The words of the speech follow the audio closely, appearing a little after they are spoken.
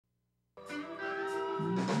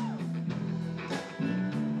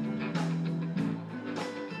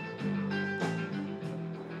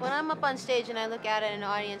When I'm up on stage and I look out at an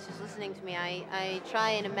audience who's listening to me, I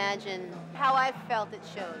try and imagine how I felt at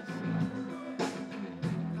shows.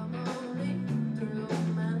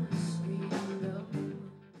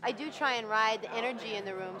 I do try and ride the energy in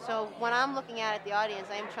the room, so when I'm looking out at the audience,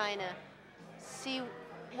 I am trying to see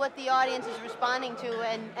what the audience is responding to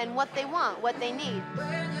and what they want, what they need.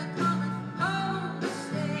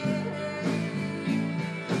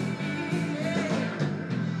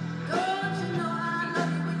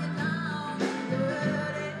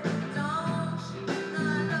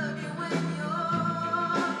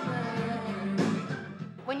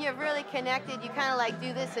 When you're really connected, you kind of like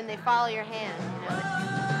do this and they follow your hand,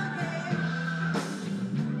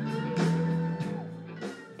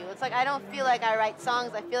 you know? It's like I don't feel like I write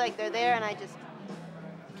songs, I feel like they're there and I just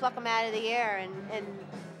pluck them out of the air and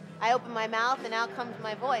I open my mouth and out comes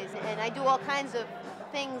my voice. And I do all kinds of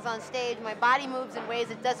things on stage. My body moves in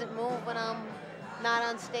ways it doesn't move when I'm not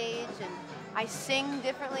on stage, and I sing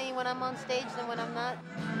differently when I'm on stage than when I'm not.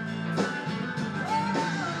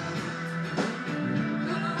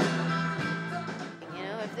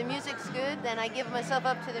 If the music's good, then I give myself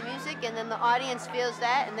up to the music, and then the audience feels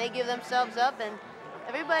that, and they give themselves up, and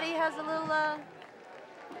everybody has a little, a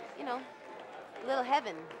little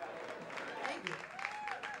heaven. Thank you.